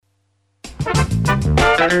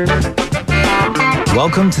Welcome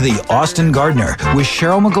to the Austin Gardener with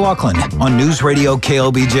Cheryl McLaughlin on News Radio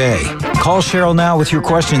KLBJ. Call Cheryl now with your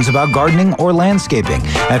questions about gardening or landscaping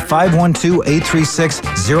at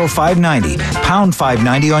 512-836-0590, pound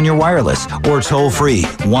 590 on your wireless, or toll free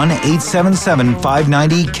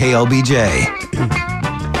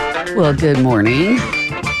 1-877-590-KLBJ. Well, good morning.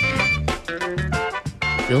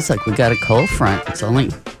 Feels like we got a cold front. It's only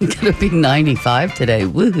going to be 95 today.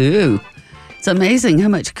 Woohoo! It's amazing how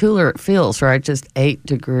much cooler it feels, right? Just 8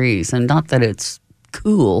 degrees. And not that it's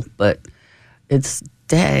cool, but it's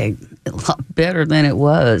a lot better than it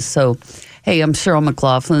was. So, hey, I'm Cheryl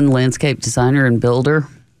McLaughlin, landscape designer and builder.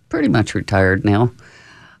 Pretty much retired now.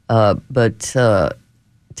 But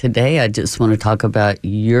today I just want to talk about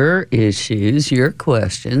your issues, your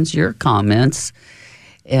questions, your comments.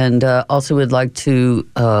 And also would like to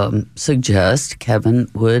suggest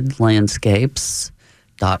KevinWoodLandscapes.com.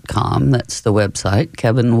 That's the website,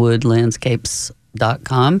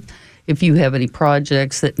 KevinWoodLandscapes.com. If you have any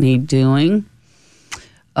projects that need doing,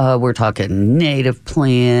 we're talking native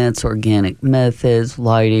plants, organic methods,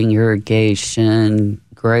 lighting, irrigation,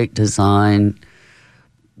 great design,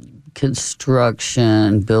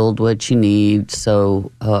 construction, build what you need.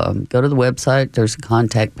 So go to the website. There's a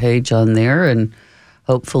contact page on there, and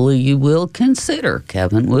hopefully you will consider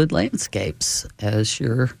Kevin Wood Landscapes as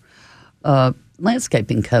your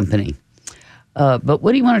landscaping company. But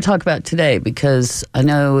what do you want to talk about today? Because I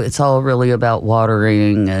know it's all really about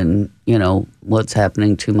watering and, you know, what's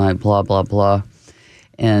happening to my blah, blah, blah.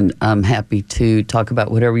 And I'm happy to talk about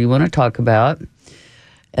whatever you want to talk about.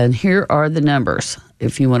 And here are the numbers.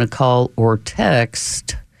 If you want to call or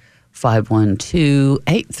text,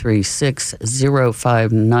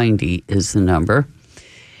 512-836-0590 is the number.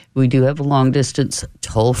 We do have a long-distance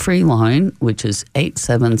toll-free line, which is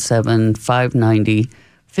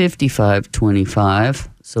 877-590-5525.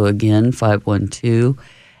 So again,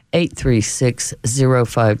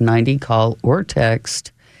 512-836-0590. Call or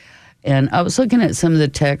text. And I was looking at some of the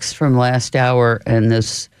texts from last hour, and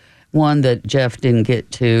this one that Jeff didn't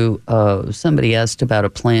get to, somebody asked about a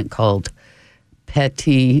plant called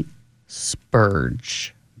Petty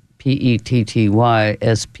Spurge,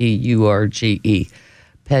 Pettyspurge.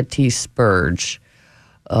 Petty spurge.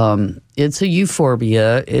 It's a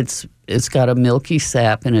euphorbia. It's got a milky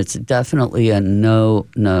sap, and it's definitely a no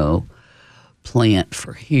plant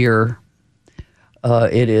for here.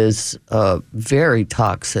 It is very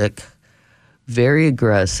toxic, very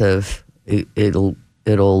aggressive. It's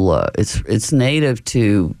native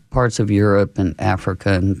to parts of Europe and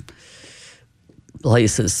Africa and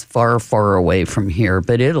places far away from here,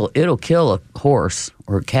 but it'll kill a horse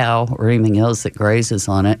or a cow or anything else that grazes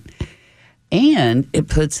on it. And it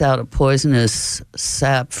puts out a poisonous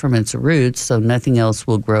sap from its roots, so nothing else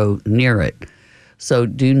will grow near it. So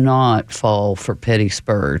do not fall for petty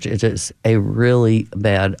spurge. It is a really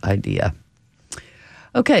bad idea.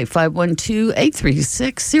 Okay,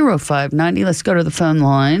 512-836-0590. Let's go to the phone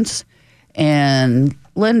lines. And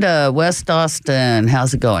Linda, West Austin,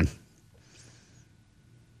 how's it going?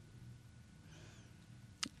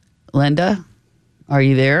 Linda, are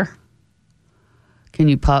you there? Can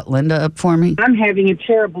you pop Linda up for me? I'm having a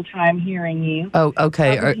terrible time hearing you. Oh,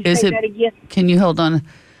 okay. Is it? That again? Can you hold on?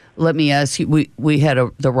 Let me ask you. We had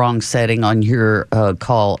the wrong setting on your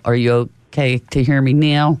call. Are you okay to hear me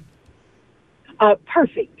now?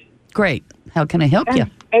 Perfect. Great. How can I help you?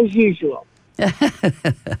 As usual.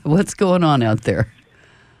 What's going on out there?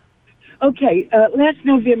 Okay, last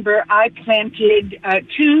November I planted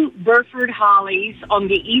 2 Burford hollies on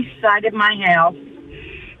the east side of my house,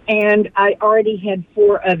 and I already had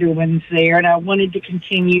 4 other ones there, and I wanted to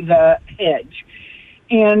continue the hedge.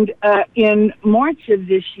 And in March of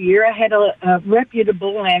this year, I had a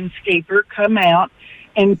reputable landscaper come out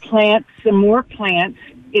and plant some more plants,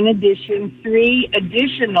 in addition, 3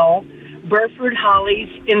 additional Burford hollies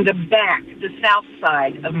in the back, the south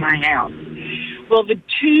side of my house. Well, the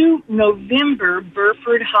 2 November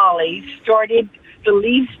Burford hollies the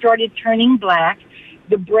leaves started turning black.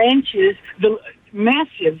 The branches, the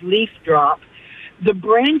massive leaf drop, the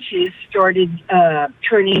branches started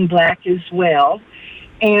turning black as well.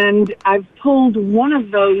 And I've pulled one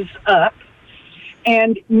of those up.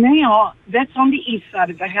 And now that's on the east side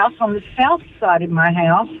of the house. On the south side of my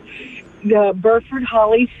house, the Burford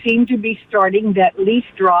hollies seem to be starting that leaf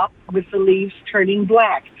drop with the leaves turning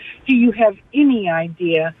black. Do you have any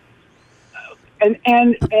idea?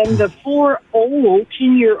 And the 4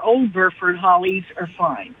 10-year-old Burford hollies are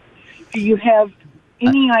fine. Do you have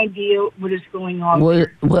any idea what is going on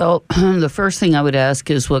there? Well, the first thing I would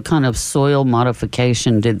ask is what kind of soil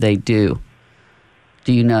modification did they do?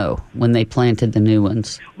 Do you know when they planted the new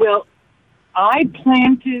ones? Well, I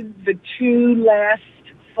planted the 2 last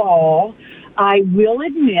fall. I will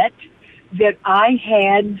admit that I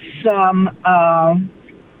had some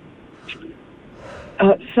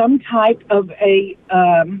type of a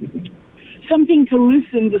something to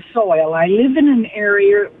loosen the soil. I live in an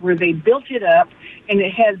area where they built it up, and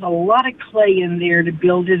it has a lot of clay in there to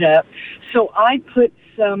build it up. So I put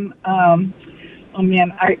some,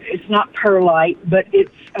 it's not perlite, but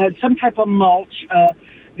it's some type of mulch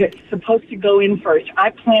that's supposed to go in first. I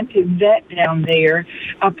planted that down there.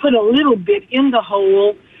 I put a little bit in the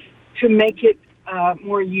hole to make it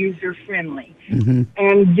more user-friendly. Mm-hmm.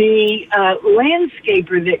 And the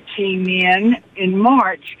landscaper that came in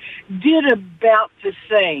March did about the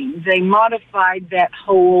same. They modified that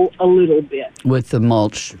hole a little bit. With the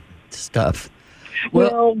mulch stuff.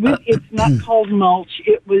 Well, it's not called mulch.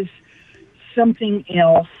 It was something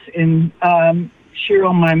else. And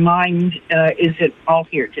Cheryl, my mind isn't all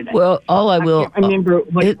here today. Well, I can't remember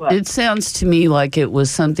what it was. It sounds to me like it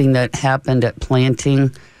was something that happened at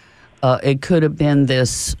planting. It could have been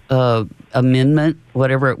this amendment,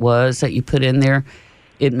 whatever it was that you put in there.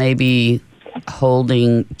 It may be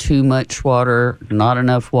holding too much water, not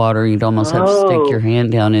enough water. You'd almost have to stick your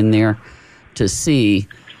hand down in there to see.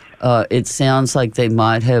 It sounds like they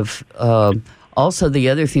might have... also, the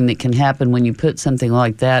other thing that can happen when you put something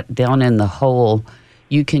like that down in the hole,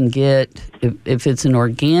 you can get, if it's an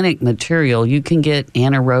organic material, you can get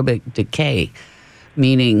anaerobic decay.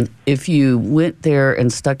 Meaning, if you went there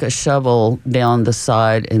and stuck a shovel down the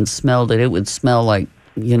side and smelled it, it would smell like,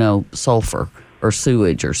 sulfur or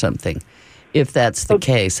sewage or something. If that's the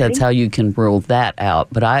case, that's how you can rule that out.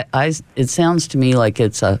 But it sounds to me like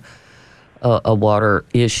it's a water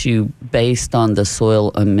issue based on the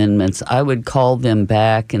soil amendments. I would call them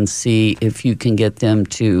back and see if you can get them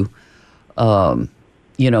to, go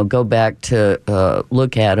back to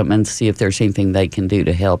look at them and see if there's anything they can do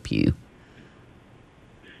to help you.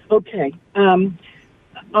 Okay.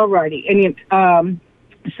 All righty. And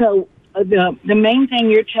so the main thing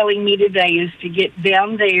you're telling me today is to get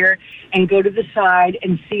down there and go to the side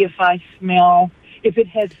and see if I smell, if it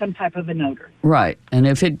has some type of an odor. Right. And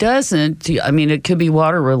if it doesn't, it could be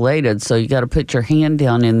water related. So you got to put your hand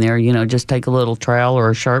down in there, just take a little trowel or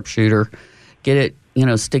a sharpshooter, get it,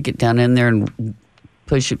 stick it down in there and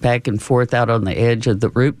push it back and forth out on the edge of the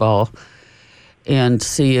root ball. And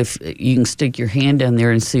see if you can stick your hand down there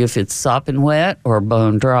and see if it's sopping wet or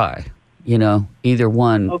bone dry. Either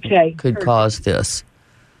one could cause this.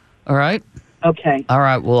 All right? Okay. All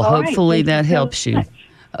right. Well, hopefully that helps you.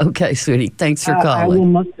 Okay, sweetie. Thanks for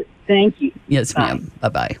calling. Thank you. Yes, ma'am.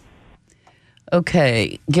 Bye-bye.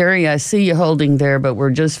 Okay. Gary, I see you holding there, but we're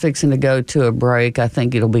just fixing to go to a break. I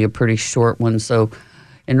think it'll be a pretty short one. So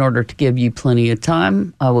in order to give you plenty of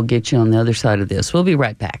time, I will get you on the other side of this. We'll be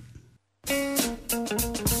right back.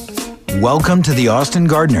 Welcome to the Austin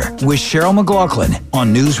Gardener with Cheryl McLaughlin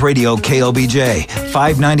on News Radio KLBJ,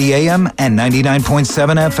 590 AM and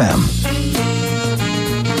 99.7 FM.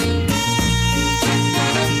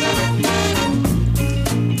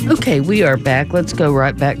 Okay, we are back. Let's go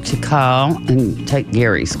right back to Kyle and take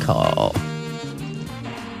Gary's call.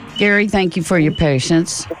 Gary, thank you for your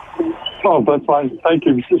patience. Oh, that's fine. Thank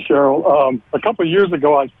you, Cheryl. A couple of years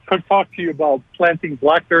ago, I talked to you about planting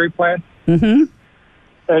blackberry plants. Mm-hmm.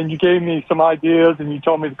 And you gave me some ideas, and you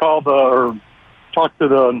told me to talk to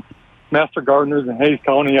the master gardeners in Hays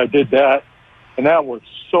County. I did that, and that was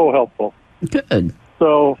so helpful. Good.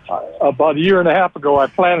 So about a year and a half ago, I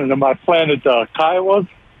planted them. I planted Kiowas,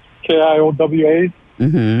 Kiowas.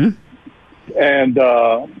 Mm-hmm. And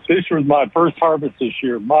this was my first harvest this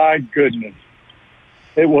year. My goodness.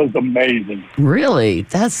 It was amazing. Really?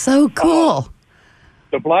 That's so cool.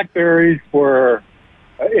 The blackberries were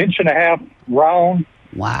 1.5 inches round.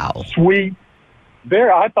 Wow. Sweet.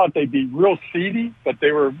 I thought they'd be real seedy, but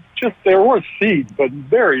there were seeds, but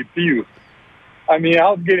very few. I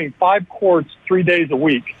was getting 5 quarts 3 days a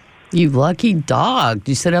week. You lucky dog. Did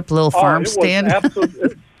you set up a little farm stand?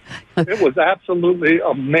 It was absolutely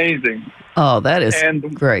amazing. Oh, that is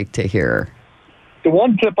great to hear. The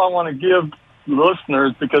one tip I want to give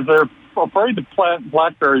listeners, because they're afraid to plant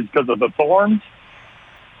blackberries because of the thorns,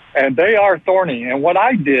 and they are thorny. And what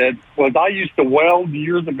I did was I used to weld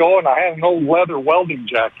years ago, and I had an old leather welding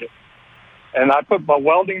jacket. And I put my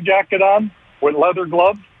welding jacket on with leather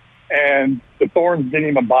gloves, and the thorns didn't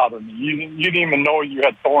even bother me. You didn't even know you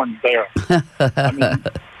had thorns there.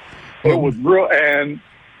 It was real. And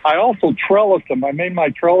I also trellised them. I made my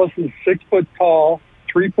trellises 6 foot tall,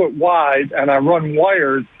 3 foot wide, and I run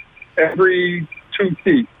wires every 2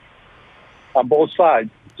 feet on both sides.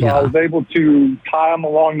 So I was able to tie them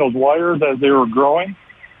along those wires as they were growing.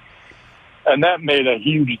 And that made a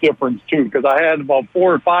huge difference, too, because I had about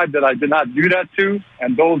 4 or 5 that I did not do that to,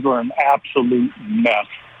 and those were an absolute mess.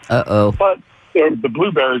 Uh-oh. But the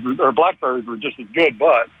blueberries or blackberries were just as good,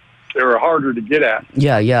 but they were harder to get at.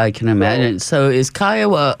 Yeah, I can imagine. So is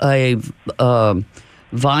Kiowa a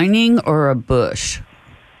vining or a bush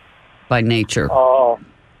by nature?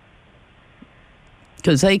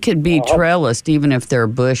 Because they could be trellised even if they're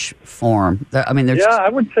bush form. I mean, I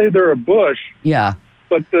would say they're a bush. Yeah.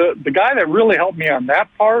 But the guy that really helped me on that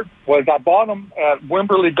part was I bought them at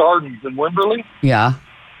Wimberley Gardens in Wimberley. Yeah.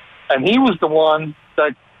 And he was the one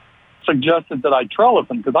that suggested that I trellis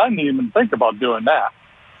them because I didn't even think about doing that.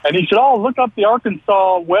 And he said, look up the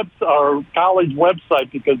Arkansas college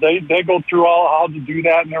website because they go through all how to do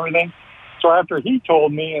that and everything. So after he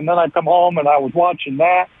told me, and then I come home and I was watching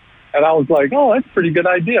that, and I was like, that's a pretty good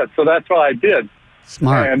idea. So that's what I did.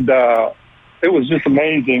 Smart. And it was just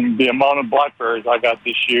amazing the amount of blackberries I got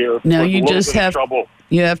this year. Now you just have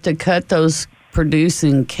to cut those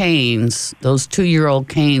producing canes, those 2-year-old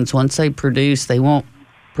canes. Once they produce, they won't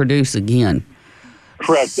produce again.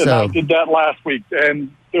 Correct. So, and I did that last week.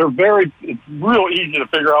 And it's real easy to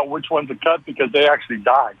figure out which ones to cut because they actually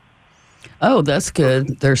die. Oh, that's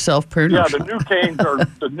good. They're self-pruners. Yeah, the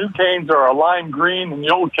new canes are a lime green, and the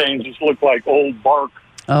old canes just look like old bark.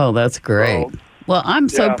 Oh, that's great. So, well, I'm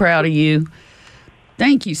so proud of you.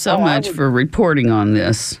 Thank you so much for reporting on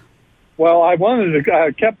this. Well, I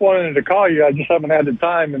kept wanting to call you. I just haven't had the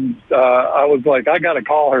time, and I was like, I got to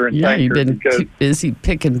call her and thank her. You've been too busy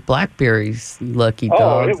picking blackberries, you lucky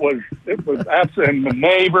dog. It was absolutely, and the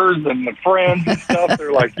neighbors and the friends and stuff.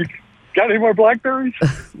 They're like, you got any more blackberries?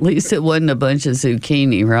 At least it wasn't a bunch of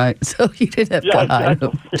zucchini, right? So you didn't have to hide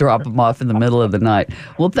them, drop them off in the middle of the night.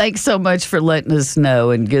 Well, thanks so much for letting us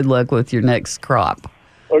know, and good luck with your next crop.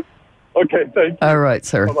 Okay, thank you. All right,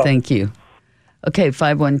 sir. Bye-bye. Thank you. Okay,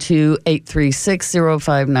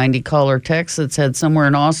 512-836-0590. Call or text that's head somewhere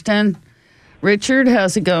in Austin. Richard,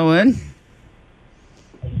 how's it going?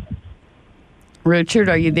 Richard,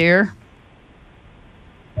 are you there?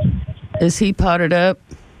 Is he potted up?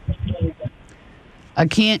 I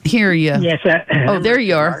can't hear you. Yes. There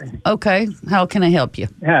you are. Okay. How can I help you?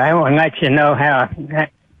 I want to let you know how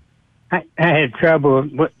I had trouble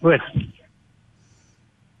with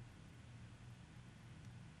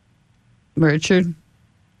Richard,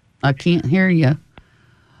 I can't hear you.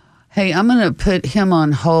 Hey, I'm going to put him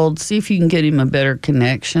on hold, see if you can get him a better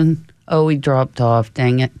connection. Oh, he dropped off.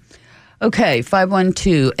 Dang it. Okay,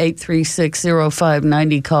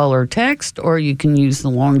 512-836-0590. Call or text, or you can use the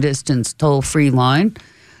long-distance toll-free line,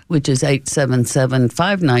 which is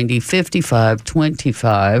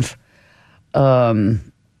 877-590-5525.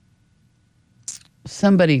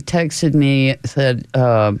 Somebody texted me, said...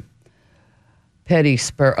 Petty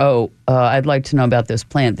spur. I'd like to know about this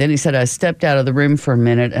plant. Then he said, I stepped out of the room for a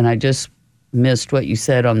minute and I just missed what you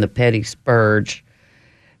said on the petty spurge.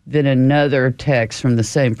 Then another text from the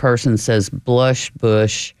same person says, blush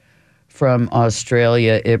bush from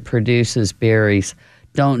Australia. It produces berries.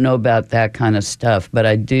 Don't know about that kind of stuff, but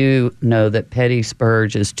I do know that petty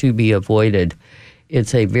spurge is to be avoided.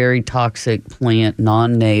 It's a very toxic plant,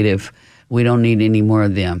 non-native. We don't need any more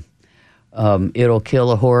of them. It'll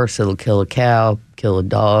kill a horse, it'll kill a cow, kill a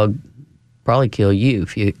dog, probably kill you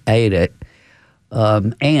if you ate it.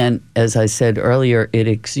 And as I said earlier, it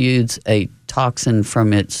exudes a toxin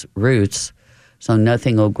from its roots, so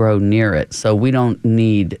nothing will grow near it. So we don't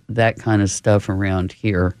need that kind of stuff around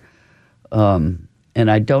here. And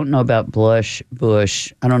I don't know about blush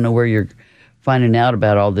bush. I don't know where you're finding out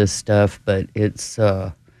about all this stuff, but it's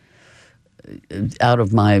out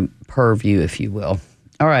of my purview, if you will.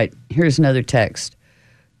 All right, here's another text.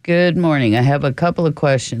 Good morning. I have a couple of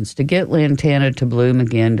questions. To get lantana to bloom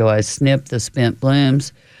again, do I snip the spent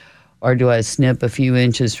blooms or do I snip a few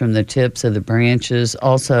inches from the tips of the branches?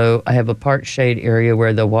 Also, I have a part shade area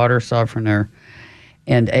where the water softener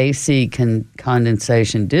and AC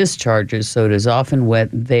condensation discharges, so it is often wet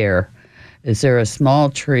there. Is there a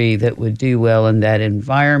small tree that would do well in that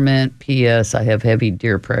environment? P.S. I have heavy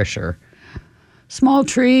deer pressure. Small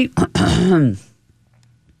tree...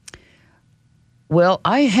 Well,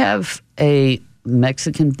 I have a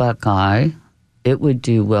Mexican buckeye. It would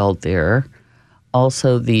do well there.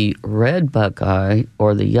 Also, the red buckeye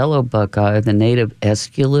or the yellow buckeye, the native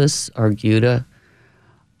Aesculus arguta,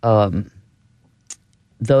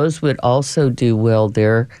 those would also do well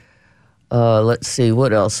there. Let's see,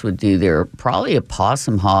 what else would do there? Probably a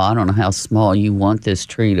possum haw. I don't know how small you want this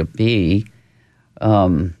tree to be,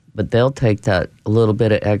 but they'll take that a little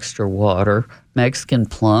bit of extra water. Mexican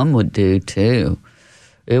plum would do too.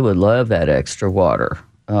 it would love that extra water.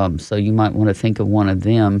 So you might want to think of one of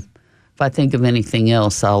them. If I think of anything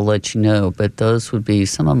else, I'll let you know. But those would be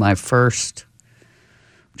some of my first.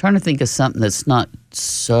 I'm trying to think of something that's not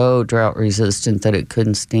so drought resistant that it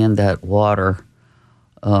couldn't stand that water.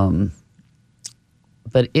 But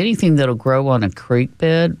anything that'll grow on a creek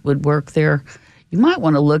bed would work there. You might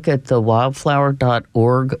want to look at the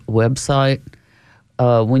wildflower.org website.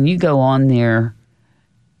 When you go on there,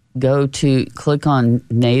 click on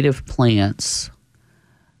native plants,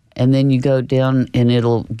 and then you go down and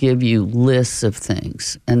it'll give you lists of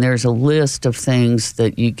things. And there's a list of things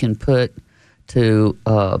that you can put to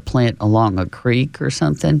plant along a creek or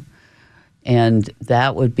something. And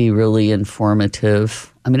that would be really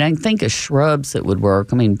informative. I mean, I can think of shrubs that would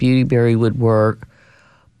work. I mean, beautyberry would work.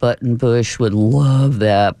 Buttonbush would love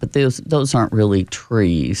that, but those aren't really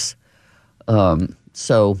trees. But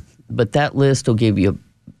that list will give you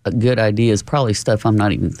a good idea. It's probably stuff I'm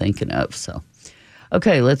not even thinking of. So,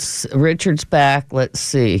 okay, Richard's back. Let's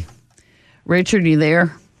see. Richard, you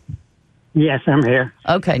there? Yes, I'm here.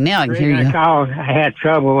 Okay, now I can hear you. I had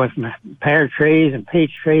trouble with my pear trees and peach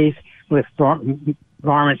trees with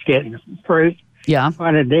varmints getting fruit. Yeah.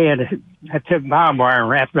 What I did, I took barbed wire and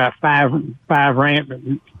wrapped about five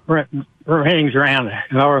rings around the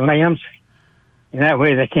lower limbs, and that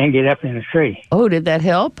way they can't get up in the tree. Oh, did that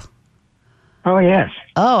help? Oh, yes.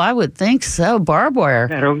 Oh, I would think so. Barbed wire.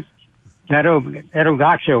 That'll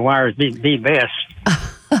gotcha wires be best.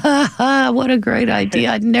 What a great idea.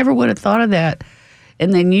 I never would have thought of that.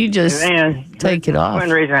 And then you just take it off. One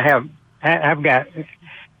reason I've got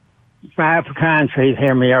 5 pecan trees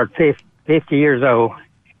here in my yard, 50 years old,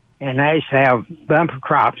 and I used to have bumper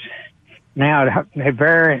crops. Now they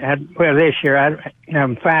vary. This year,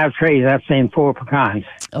 5 trees, I've seen 4 pecans.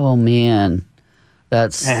 Oh, man.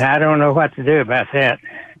 And I don't know what to do about that.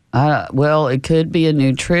 Well, it could be a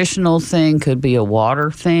nutritional thing, could be a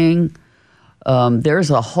water thing. There's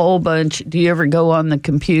a whole bunch. Do you ever go on the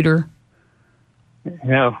computer?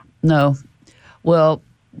 No. No. Well,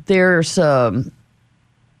 there's I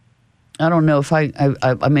don't know if I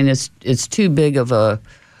mean it's too big of a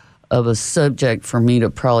subject for me to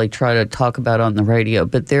probably try to talk about on the radio,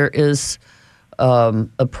 but there is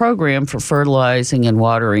a program for fertilizing and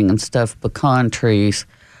watering and stuff pecan trees.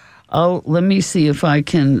 Let me see if I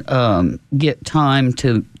can get time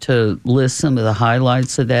to list some of the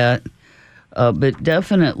highlights of that. But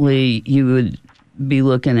definitely you would be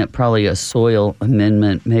looking at probably a soil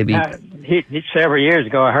amendment, maybe. Several years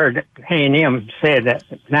ago, I heard A&M said that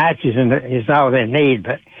nitrogen is all they need,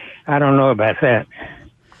 but I don't know about that.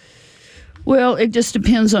 Well, it just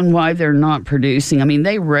depends on why they're not producing. I mean,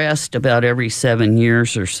 they rest about every 7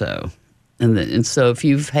 years or so. And so if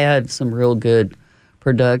you've had some real good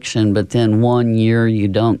production, but then 1 year you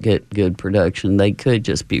don't get good production, they could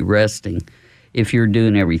just be resting if you're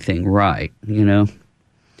doing everything right, you know.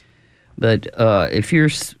 But if you're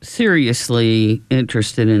seriously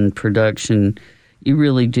interested in production, you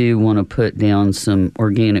really do want to put down some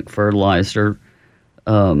organic fertilizer.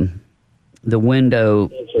 The window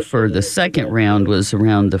for the second round was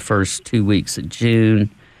around the first 2 weeks of June.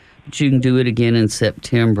 But you can do it again in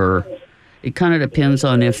September. It kind of depends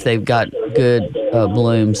on if they've got good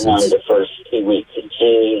blooms. Around the first 2 weeks of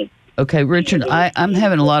June. Okay, Richard, I'm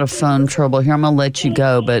having a lot of phone trouble here. I'm going to let you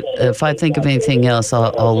go, but if I think of anything else,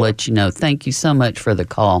 I'll let you know. Thank you so much for the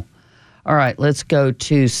call. All right, let's go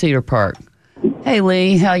to Cedar Park. Hey,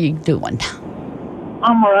 Lee, how you doing?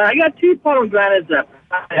 I'm all right. I got 2 pomegranates that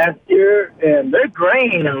last year, and they're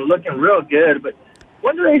green and looking real good, but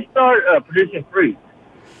when do they start producing fruit?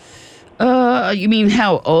 You mean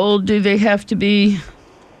how old do they have to be?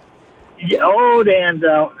 Yeah, old and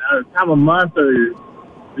have a month or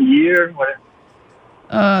a year.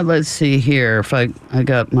 Let's see here. If I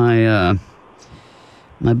got my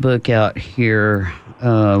my book out here.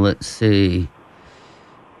 Let's see.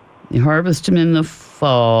 You harvest them in the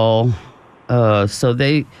fall, so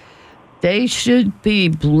they should be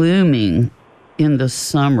blooming in the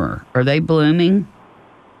summer. Are they blooming?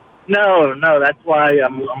 No, that's why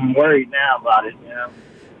I'm worried now about it. You know.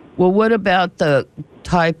 Well, what about the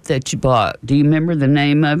type that you bought? Do you remember the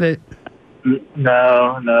name of it?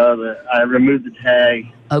 No, I removed the tag.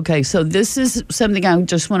 Okay, so this is something I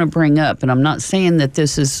just want to bring up, and I'm not saying that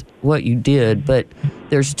this is what you did, but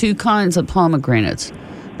there's 2 kinds of pomegranates.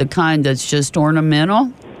 The kind that's just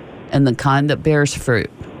ornamental and the kind that bears fruit.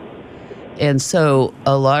 And so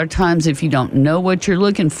a lot of times if you don't know what you're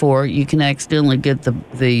looking for, you can accidentally get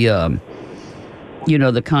the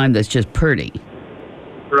kind that's just pretty.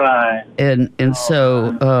 Right. And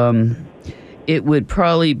so it would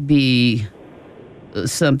probably be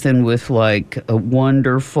something with like a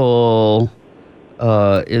wonderful,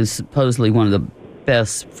 is supposedly one of the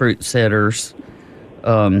best fruit setters.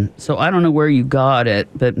 So I don't know where you got it,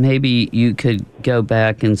 but maybe you could go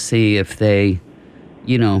back and see if they,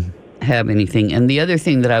 have anything. And the other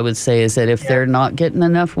thing that I would say is that if they're not getting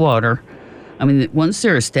enough water, I mean, once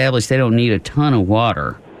they're established, they don't need a ton of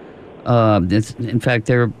water. In fact,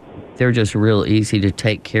 they're just real easy to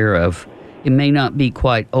take care of. It may not be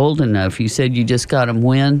quite old enough. You said you just got them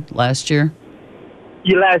when? Last year?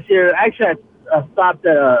 Yeah, last year. Actually, I stopped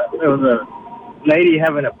at there was a lady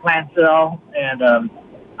having a plant sale, and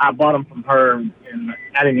I bought them from her, and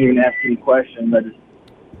I didn't even ask any questions.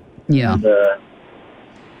 Yeah. And,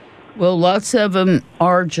 well, lots of them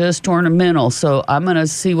are just ornamental, so I'm going to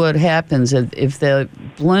see what happens. If they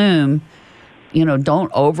bloom, don't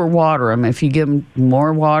overwater them. If you give them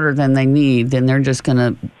more water than they need, then they're just going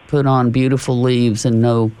to put on beautiful leaves and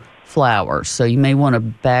no flowers. So you may want to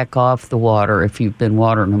back off the water if you've been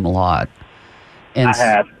watering them a lot. And, I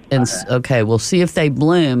have. Okay, we'll see if they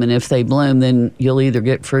bloom, and if they bloom, then you'll either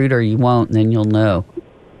get fruit or you won't, and then you'll know.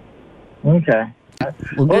 Okay.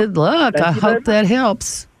 Well, good luck. I hope that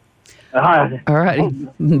helps. All righty.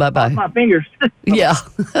 Bye-bye. My fingers. Yeah.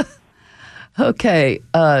 Okay.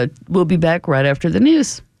 We'll be back right after the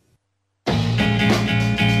news.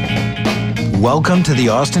 Welcome to the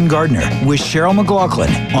Austin Gardener with Cheryl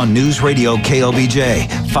McLaughlin on News Radio KLBJ,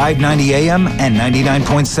 590 AM and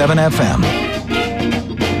 99.7 FM.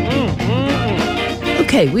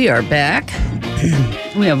 Okay, we are back.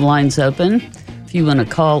 We have lines open. If you want to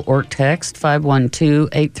call or text,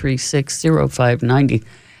 512-836-0590.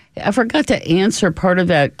 I forgot to answer part of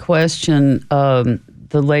that question. The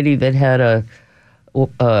lady that had a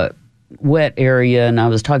wet area, and I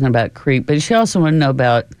was talking about creek, but she also wanted to know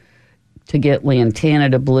about, to get lantana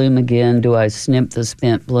to bloom again, do I snip the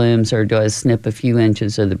spent blooms or do I snip a few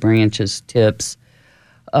inches of the branches tips?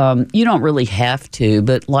 You don't really have to,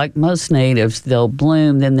 but like most natives, they'll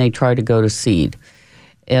bloom, then they try to go to seed.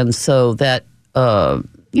 And so that,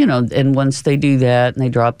 and once they do that and they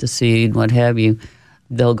drop the seed, what have you,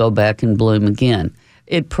 they'll go back and bloom again.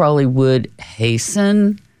 It probably would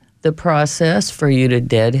hasten the process for you to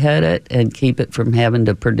deadhead it and keep it from having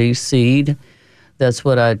to produce seed. That's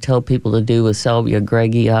what I tell people to do with Salvia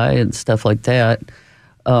greggii and stuff like that.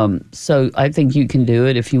 So I think you can do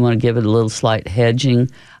it if you want to give it a little slight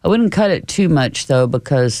hedging. I wouldn't cut it too much, though,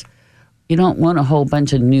 because you don't want a whole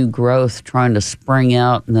bunch of new growth trying to spring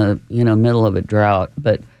out in the middle of a drought.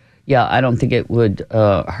 But yeah, I don't think it would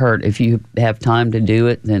hurt. If you have time to do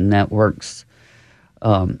it, then that works.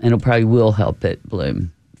 And it probably will help it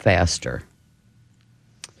bloom faster.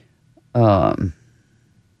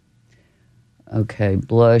 Okay,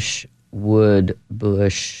 blush wood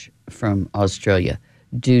bush from Australia.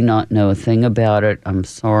 Do not know a thing about it. I'm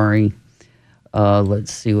sorry.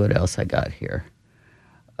 Let's see what else I got here.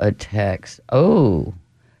 A text. Oh,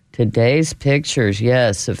 today's pictures.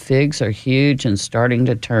 Yes, the figs are huge and starting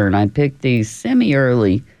to turn. I picked these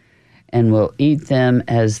semi-early and will eat them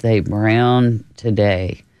as they brown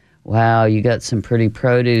today. Wow, you got some pretty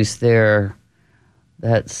produce there.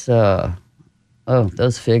 That's,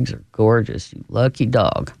 those figs are gorgeous. You lucky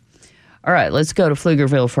dog. All right, let's go to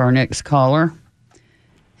Pflugerville for our next caller.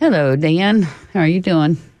 Hello, Dan. How are you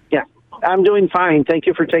doing? Yeah, I'm doing fine. Thank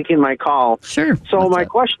you for taking my call. Sure. So my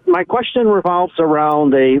question revolves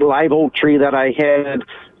around a live oak tree that I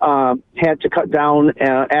had to cut down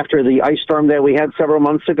after the ice storm that we had several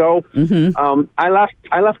months ago. Mm-hmm.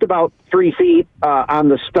 I left about 3 feet on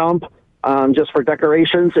the stump just for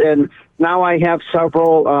decorations, and now I have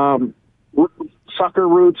several sucker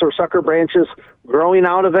roots or sucker branches growing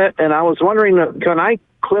out of it, and I was wondering, can I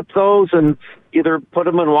clip those and either put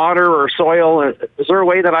them in water or soil? Is there a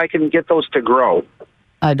way that I can get those to grow?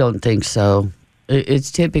 I don't think so. It's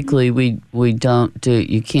typically we don't do.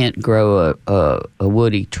 You can't grow a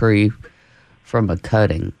woody tree from a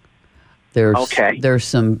cutting. There's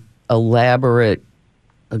some elaborate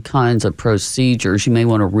kinds of procedures. You may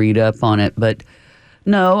want to read up on it, but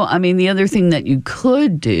no. I mean, the other thing that you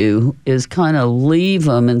could do is kind of leave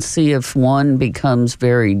them and see if one becomes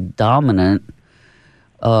very dominant,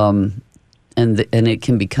 and it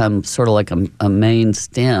can become sort of like a main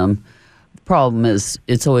stem. Problem is,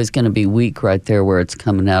 it's always going to be weak right there where it's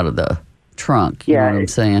coming out of the trunk. You know what I'm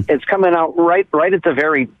saying? It's coming out right at the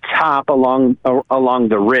very top along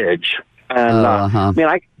the ridge. And I mean,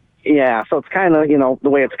 so it's kind of, the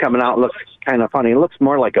way it's coming out looks kind of funny. It looks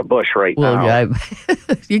more like a bush now. Yeah,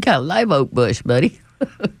 you got a live oak bush, buddy.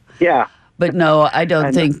 Yeah. But no, I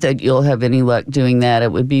don't think that you'll have any luck doing that.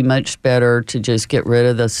 It would be much better to just get rid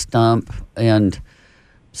of the stump and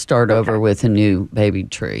start over with a new baby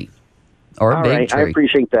tree or a All big right, tree. I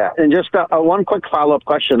appreciate that. And just one quick follow-up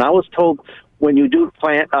question. I was told when you do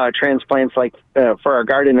plant transplants like for our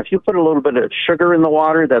garden, if you put a little bit of sugar in the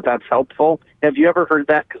water, that's helpful. Have you ever heard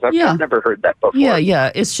that? Because I've never heard that before.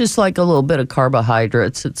 Yeah. It's just like a little bit of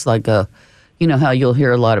carbohydrates. It's like you know how you'll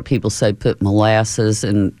hear a lot of people say put molasses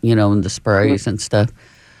in, in the sprays and stuff.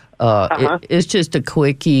 It's just a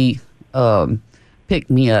quickie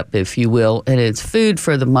pick-me-up, if you will, and it's food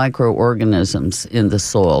for the microorganisms in the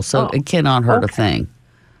soil, so it cannot hurt a thing.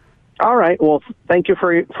 All right. Well, thank you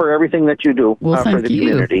for everything that you do Well, thank for the you.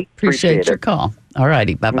 community. Appreciate your call. All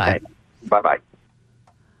righty. Bye-bye. Okay. Bye-bye.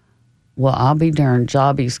 Well, I'll be darned.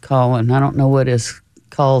 Jobby's calling. I don't know what his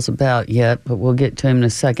call's about yet, but we'll get to him in a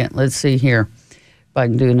second. Let's see here if I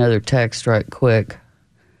can do another text right quick.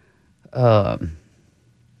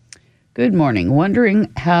 Good morning.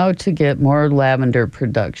 Wondering how to get more lavender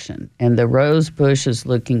production, and the rose bush is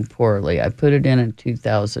looking poorly. I put it in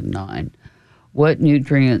 2009. What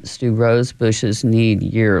nutrients do rose bushes need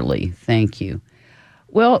yearly? Thank you.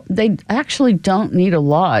 Well, they actually don't need a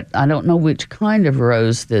lot. I don't know which kind of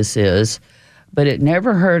rose this is, but it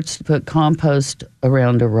never hurts to put compost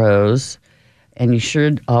around a rose, and you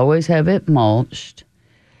should always have it mulched.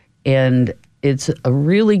 And it's a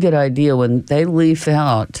really good idea when they leaf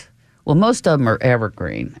out. Well, most of them are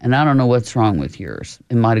evergreen, and I don't know what's wrong with yours.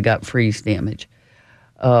 It might have got freeze damage.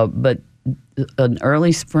 But an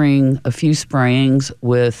early spring, a few sprayings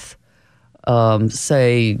with,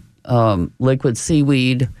 liquid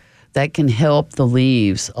seaweed, that can help the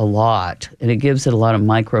leaves a lot, and it gives it a lot of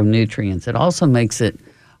micronutrients. It also makes it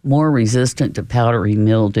more resistant to powdery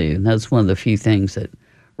mildew, and that's one of the few things that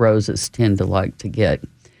roses tend to like to get.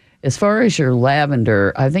 As far as your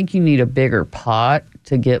lavender, I think you need a bigger pot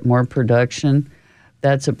to get more production.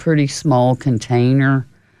 That's a pretty small container,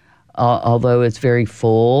 although it's very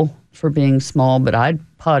full for being small, but I'd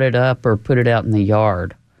pot it up or put it out in the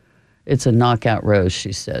yard. It's a knockout rose,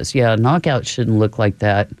 she says. Yeah, knockout shouldn't look like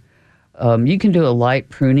that. You can do a light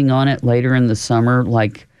pruning on it later in the summer,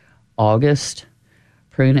 like August.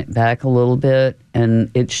 Prune it back a little bit,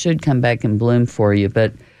 and it should come back and bloom for you.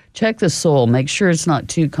 But check the soil. Make sure it's not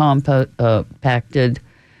too compacted.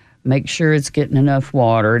 Make sure it's getting enough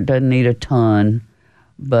water. It doesn't need a ton.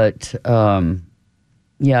 But,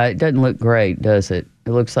 it doesn't look great, does it?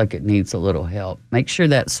 It looks like it needs a little help. Make sure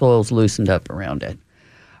that soil's loosened up around it.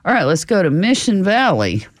 All right, let's go to Mission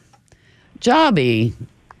Valley. Jobby.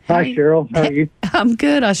 Hi, Cheryl. How are you? I'm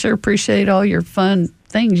good. I sure appreciate all your fun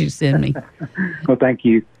things you send me. Well, thank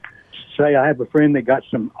you. Say, I have a friend that got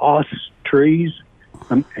some os trees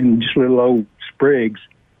and just little old sprigs.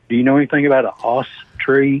 Do you know anything about an os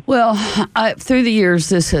tree? Well, through the years,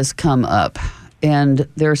 this has come up, and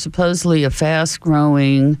they're supposedly a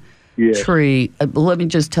fast-growing tree. Let me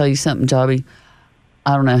just tell you something, Jobby.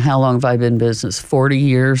 I don't know how long have I been in business, 40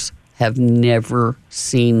 years, have never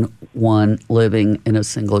seen one living in a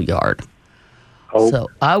single yard. Oh. So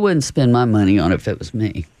I wouldn't spend my money on it if it was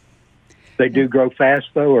me. They do grow fast,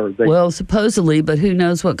 though? Or they? Well, supposedly, but who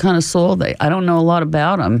knows what kind of soil I don't know a lot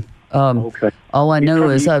about them. Okay. All I know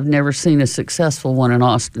is I've never seen a successful one in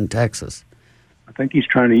Austin, Texas. I think he's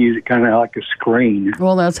trying to use it kind of like a screen.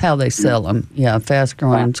 Well, that's how they sell them. Yeah,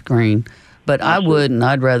 fast-growing screen. But I wouldn't.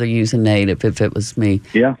 I'd rather use a native if it was me.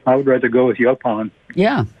 Yeah, I would rather go with Yopon.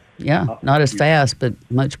 Yeah. Not as fast, but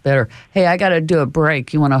much better. Hey, I got to do a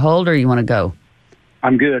break. You want to hold or you want to go?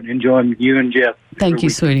 I'm good. Enjoying you and Jeff. Thank you,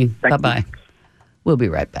 sweetie. Bye-bye. You. We'll be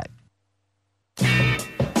right back.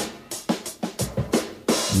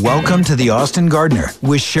 Welcome to the Austin Gardener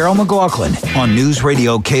with Cheryl McLaughlin on News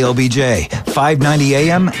Radio KLBJ, 590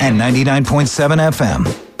 AM and 99.7 FM.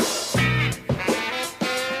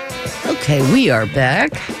 Okay, we are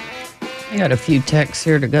back. I got a few texts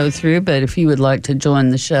here to go through, but if you would like to join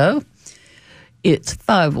the show, it's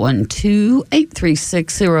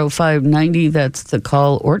 512-836-0590. That's the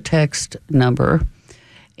call or text number.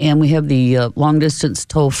 And we have the long-distance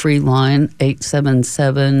toll-free line,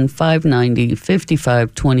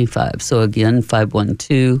 877-590-5525. So again,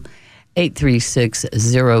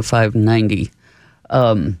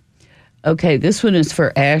 512-836-0590. Okay, this one is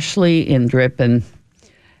for Ashley in Drippin.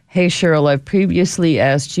 Hey, Cheryl, I've previously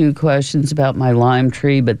asked you questions about my lime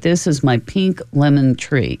tree, but this is my pink lemon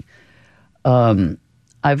tree.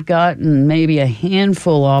 I've gotten maybe a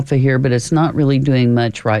handful off of here, but it's not really doing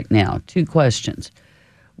much right now. 2 questions.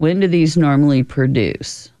 When do these normally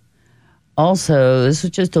produce? Also, this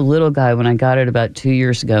was just a little guy when I got it about 2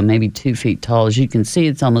 years ago, maybe 2 feet tall. As you can see,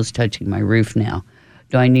 it's almost touching my roof now.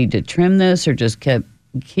 Do I need to trim this or just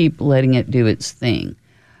keep letting it do its thing?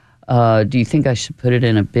 Do you think I should put it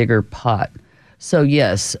in a bigger pot? So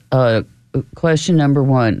yes, question number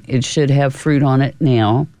one, it should have fruit on it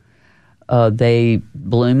now. They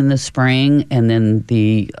bloom in the spring, and then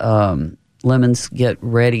the lemons get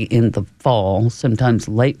ready in the fall, sometimes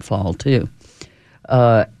late fall too.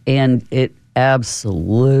 And it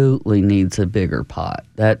absolutely needs a bigger pot.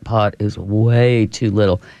 That pot is way too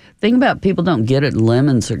little. Thing about people don't get it,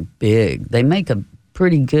 lemons are big. They make a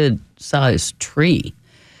pretty good sized tree.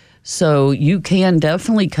 So you can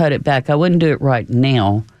definitely cut it back. I wouldn't do it right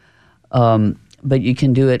now, but you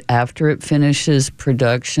can do it after it finishes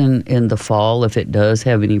production in the fall if it does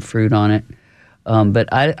have any fruit on it.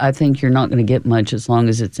 But I think you're not going to get much as long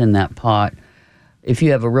as it's in that pot. If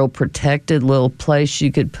you have a real protected little place,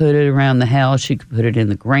 you could put it around the house. You could put it in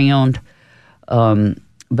the ground.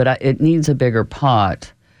 But it needs a bigger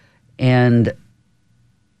pot. And,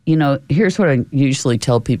 you know, here's what I usually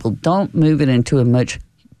tell people. Don't move it into a much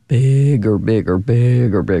bigger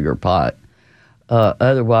pot.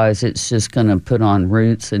 Otherwise, it's just going to put on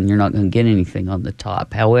roots and you're not going to get anything on the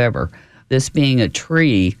top. However, this being a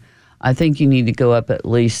tree, I think you need to go up at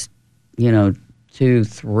least,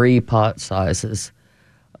 2-3 pot sizes.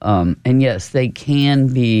 And yes, they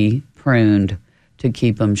can be pruned to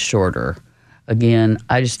keep them shorter. Again,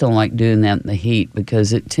 I just don't like doing that in the heat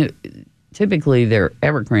because typically they're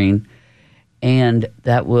evergreen, and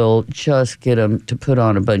that will just get them to put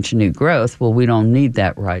on a bunch of new growth. Well, we don't need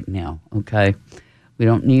that right now, okay? We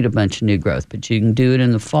don't need a bunch of new growth, but you can do it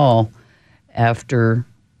in the fall after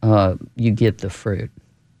you get the fruit.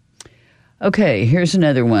 Okay, here's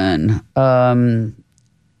another one.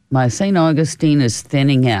 My St. Augustine is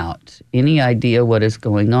thinning out. Any idea what is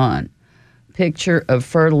going on? Picture of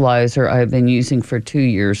fertilizer I've been using for 2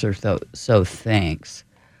 years or so thanks.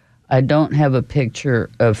 I don't have a picture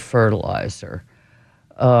of fertilizer,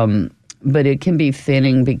 but it can be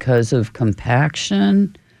thinning because of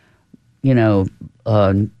compaction, no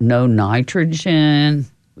nitrogen.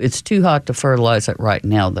 It's too hot to fertilize it right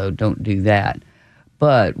now, though. Don't do that.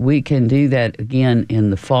 But we can do that again in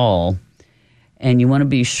the fall. And you want to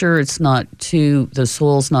be sure the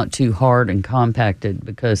soil's not too hard and compacted,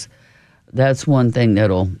 because that's one thing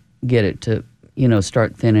that'll get it to,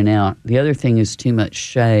 start thinning out. The other thing is too much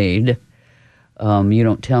shade. You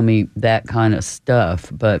don't tell me that kind of stuff.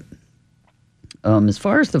 But as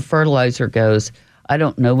far as the fertilizer goes, I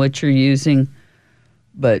don't know what you're using,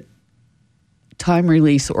 but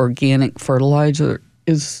time-release organic fertilizer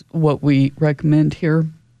is what we recommend here.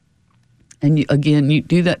 And you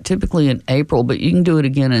do that typically in April, but you can do it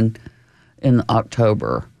again in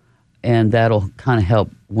October, and that'll kind of help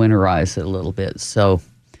winterize it a little bit. So,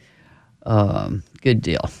 good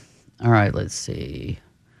deal. All right, let's see.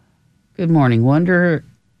 Good morning.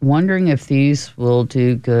 Wondering if these will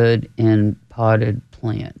do good in potted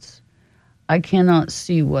plants. I cannot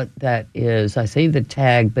see what that is. I see the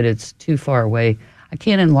tag, but it's too far away. I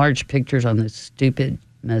can't enlarge pictures on this stupid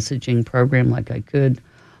messaging program like I could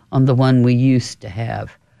on the one we used to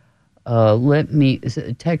have.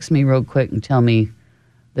 Text me real quick and tell me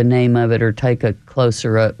the name of it, or take a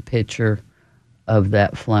closer up picture of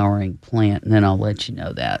that flowering plant, and then I'll let you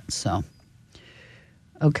know that. So,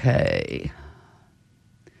 okay.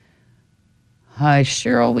 Hi,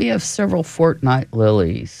 Cheryl. We have several fortnight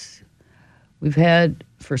lilies we've had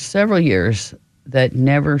for several years that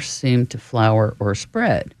never seem to flower or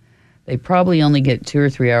spread. They probably only get 2 or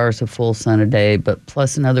 3 hours of full sun a day, but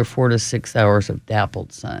plus another 4 to 6 hours of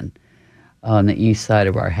dappled sun on the east side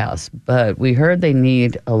of our house. But we heard they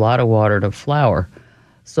need a lot of water to flower.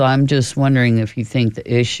 So I'm just wondering if you think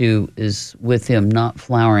the issue is with them not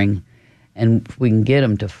flowering and if we can get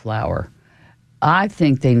them to flower. I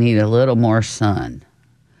think they need a little more sun.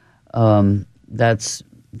 That's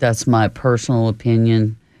my personal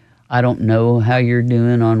opinion. I don't know how you're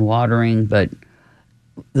doing on watering, but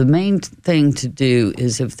the main thing to do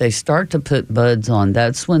is if they start to put buds on,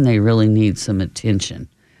 that's when they really need some attention.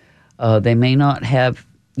 They may not have,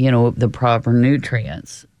 the proper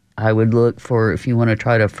nutrients. I would look for, if you want to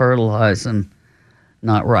try to fertilize them,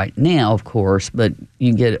 not right now, of course, but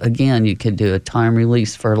you could do a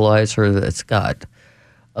time-release fertilizer that's got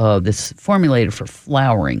this formulated for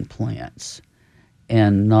flowering plants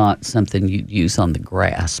and not something you'd use on the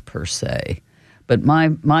grass per se. But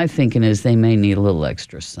my thinking is they may need a little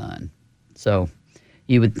extra sun. So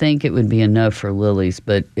you would think it would be enough for lilies,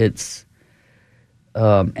 but it's,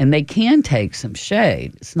 and they can take some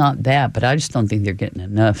shade. It's not that, but I just don't think they're getting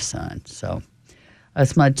enough sun. So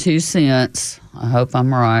that's my 2 cents. I hope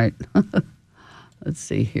I'm right. Let's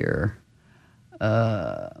see here.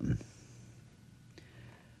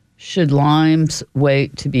 Should limes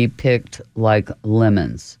wait to be picked like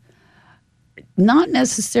lemons? Not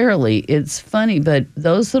necessarily. It's funny, but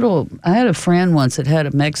those little, I had a friend once that had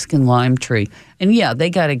a Mexican lime tree. And yeah, they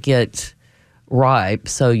got to get ripe.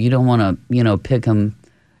 So you don't want to, pick them.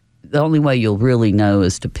 The only way you'll really know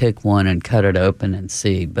is to pick one and cut it open and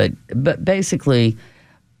see. But basically,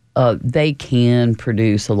 they can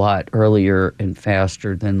produce a lot earlier and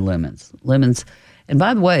faster than lemons. And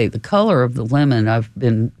by the way, the color of the lemon, I've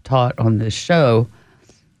been taught on this show,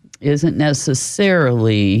 isn't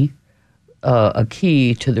necessarily a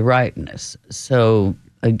key to the ripeness. So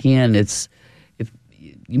again, if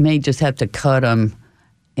you may just have to cut them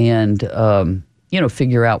and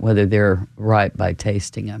figure out whether they're ripe by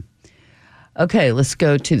tasting them. Okay, let's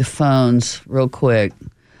go to the phones real quick.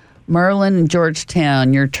 Merlin in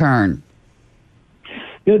Georgetown, your turn.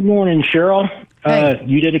 Good morning, Cheryl. Hey.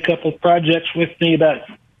 You did a couple of projects with me about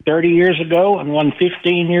 30 years ago and one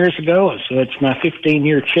 15 years ago, so it's my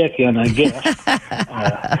 15-year check-in, I guess.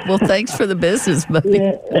 Well, thanks for the business,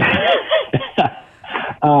 buddy.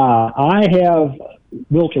 I have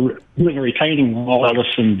built a retaining wall out of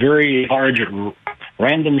some very large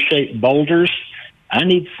random-shaped boulders. I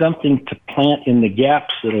need something to plant in the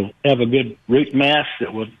gaps that'll have a good root mass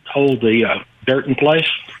that will hold the dirt in place.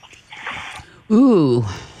 Ooh,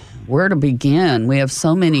 where to begin? We have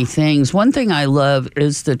so many things. One thing I love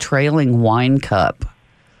is the trailing wine cup.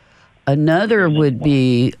 Another would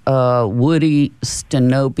be woody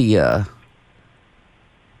stenobia.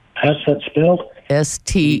 How's that spelled?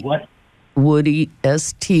 What? Woody,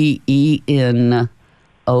 Stenobia,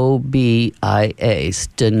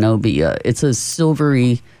 stenobia. It's a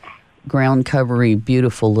silvery, ground-covery,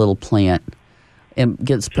 beautiful little plant. It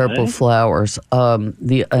gets purple flowers.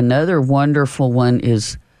 Another wonderful one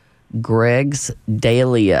is Greg's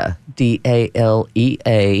Dahlia,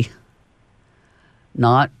 Dalea.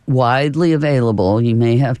 Not widely available. You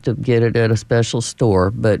may have to get it at a special store,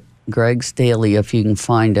 but Greg's Dahlia, if you can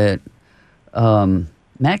find it,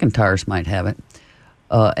 McIntyre's might have it.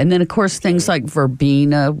 And then, of course, things like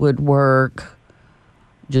verbena would work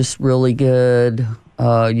just really good.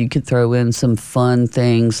 You could throw in some fun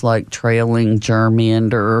things like trailing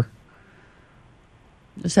germander.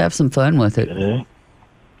 Just have some fun with it.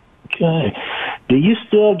 Okay. Do you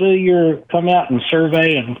still do your come out and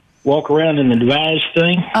survey and walk around and advise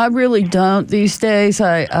thing? I really don't these days.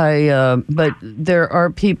 But there are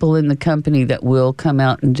people in the company that will come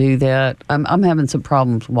out and do that. I'm having some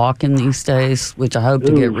problems walking these days, which I hope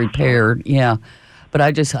to get repaired. Yeah, but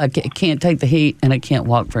I can't take the heat and I can't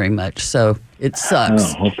walk very much, so it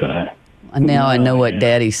sucks. Oh, okay. And now I know what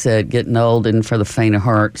Daddy said: getting old and for the faint of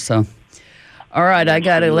heart. So, all right, I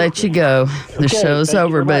got to let you go. The show's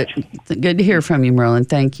over, but good to hear from you, Merlin.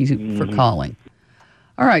 Thank you for calling.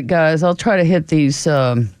 All right, guys, I'll try to hit these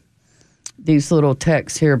little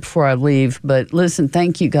texts here before I leave. But listen,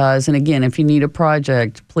 thank you, guys. And again, if you need a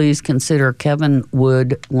project, please consider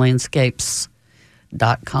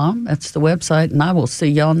KevinWoodLandscapes.com. That's the website. And I will see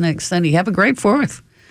y'all next Sunday. Have a great 4th.